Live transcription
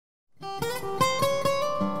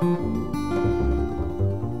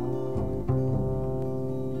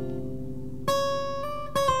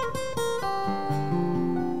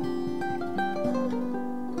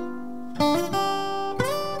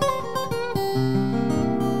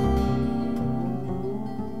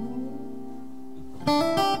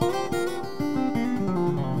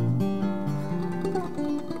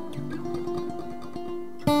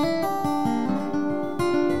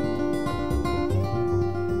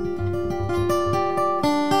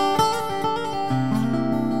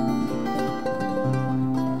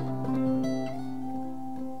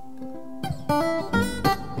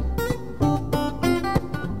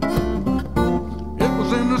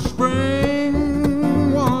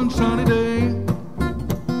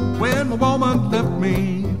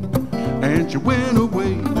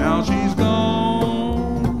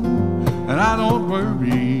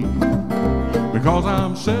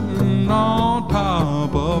Sitting on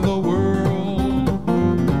top of the world.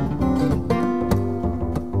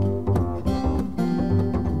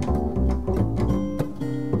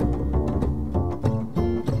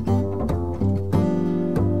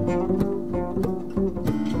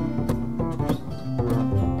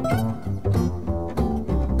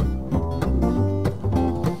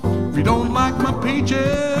 If you don't like my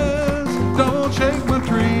peaches, don't shake my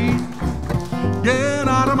tree. Get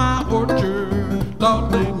out of my orchard.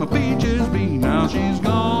 Thought let my peaches be, now she's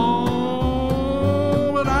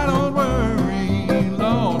gone. But I don't worry,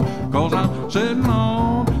 Lord, 'cause I'm sitting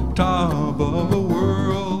on top of the world.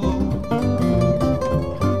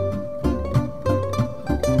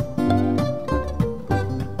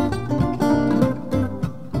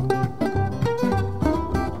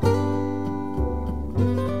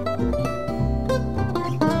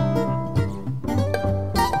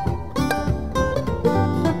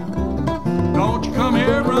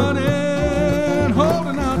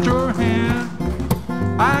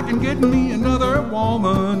 Get me another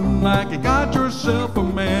woman like you got yourself a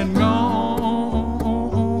man gone.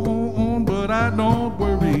 But I don't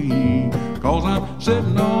worry, 'cause I'm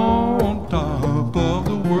sitting on top of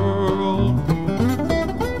the world.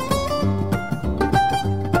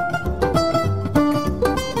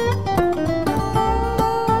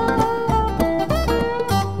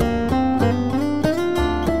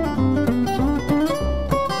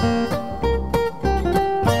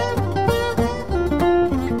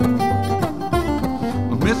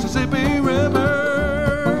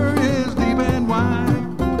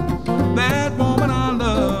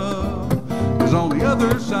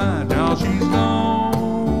 Now she's gone,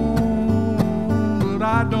 but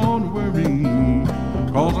I don't worry,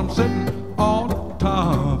 'cause I'm sitting on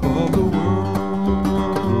top of the world.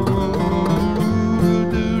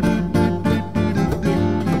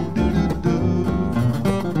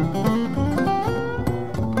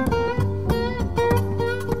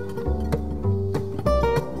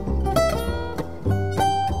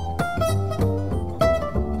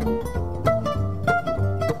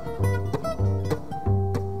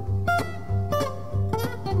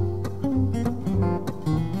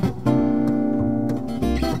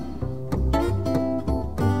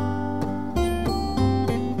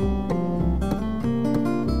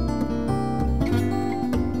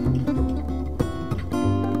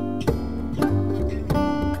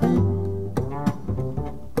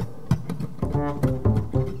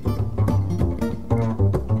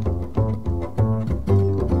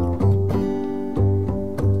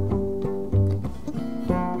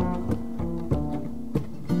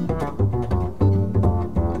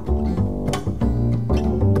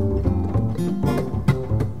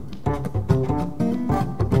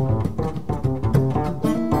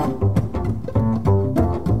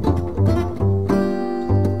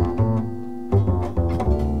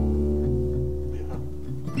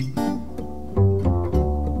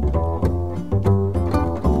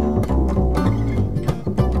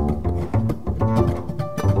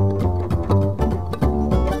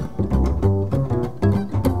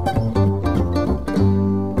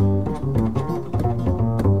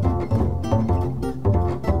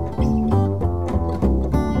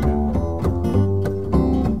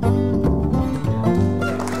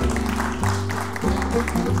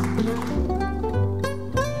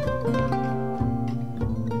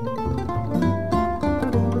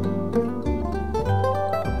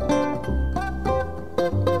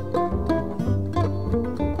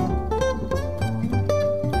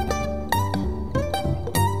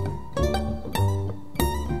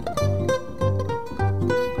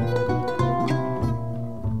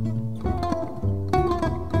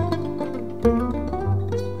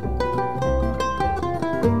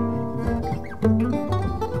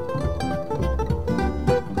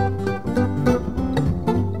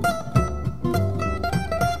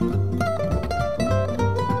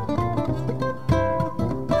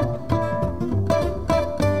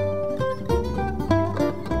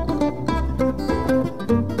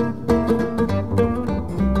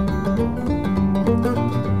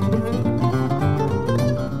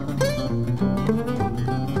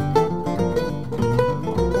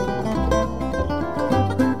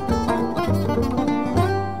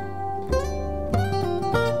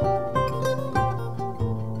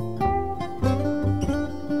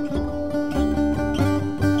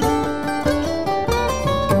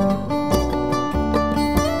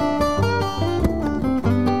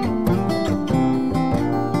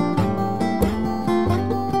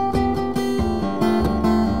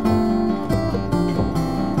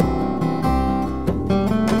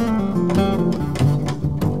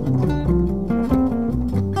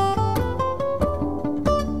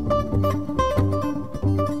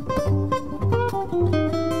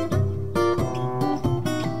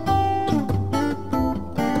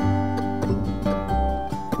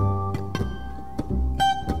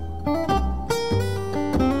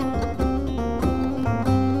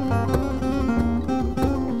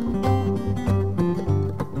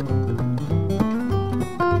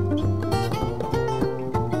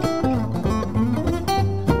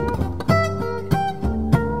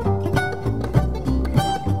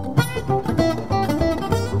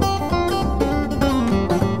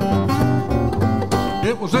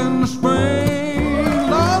 was in the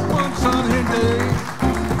spring, Lord, one sunny day,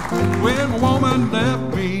 when my woman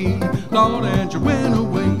left me, Lord, and she went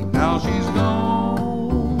away. Now she's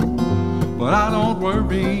gone, but I don't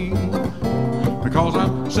worry, because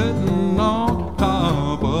I'm sitting on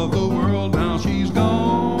top of the world. Now she's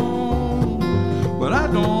gone, but I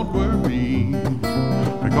don't worry,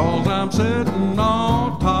 because I'm sitting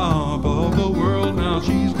on top of the world. Now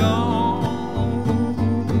she's gone.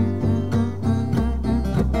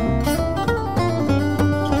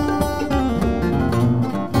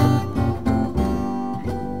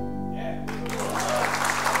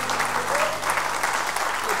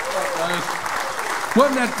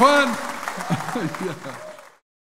 Wasn't that fun? Yeah.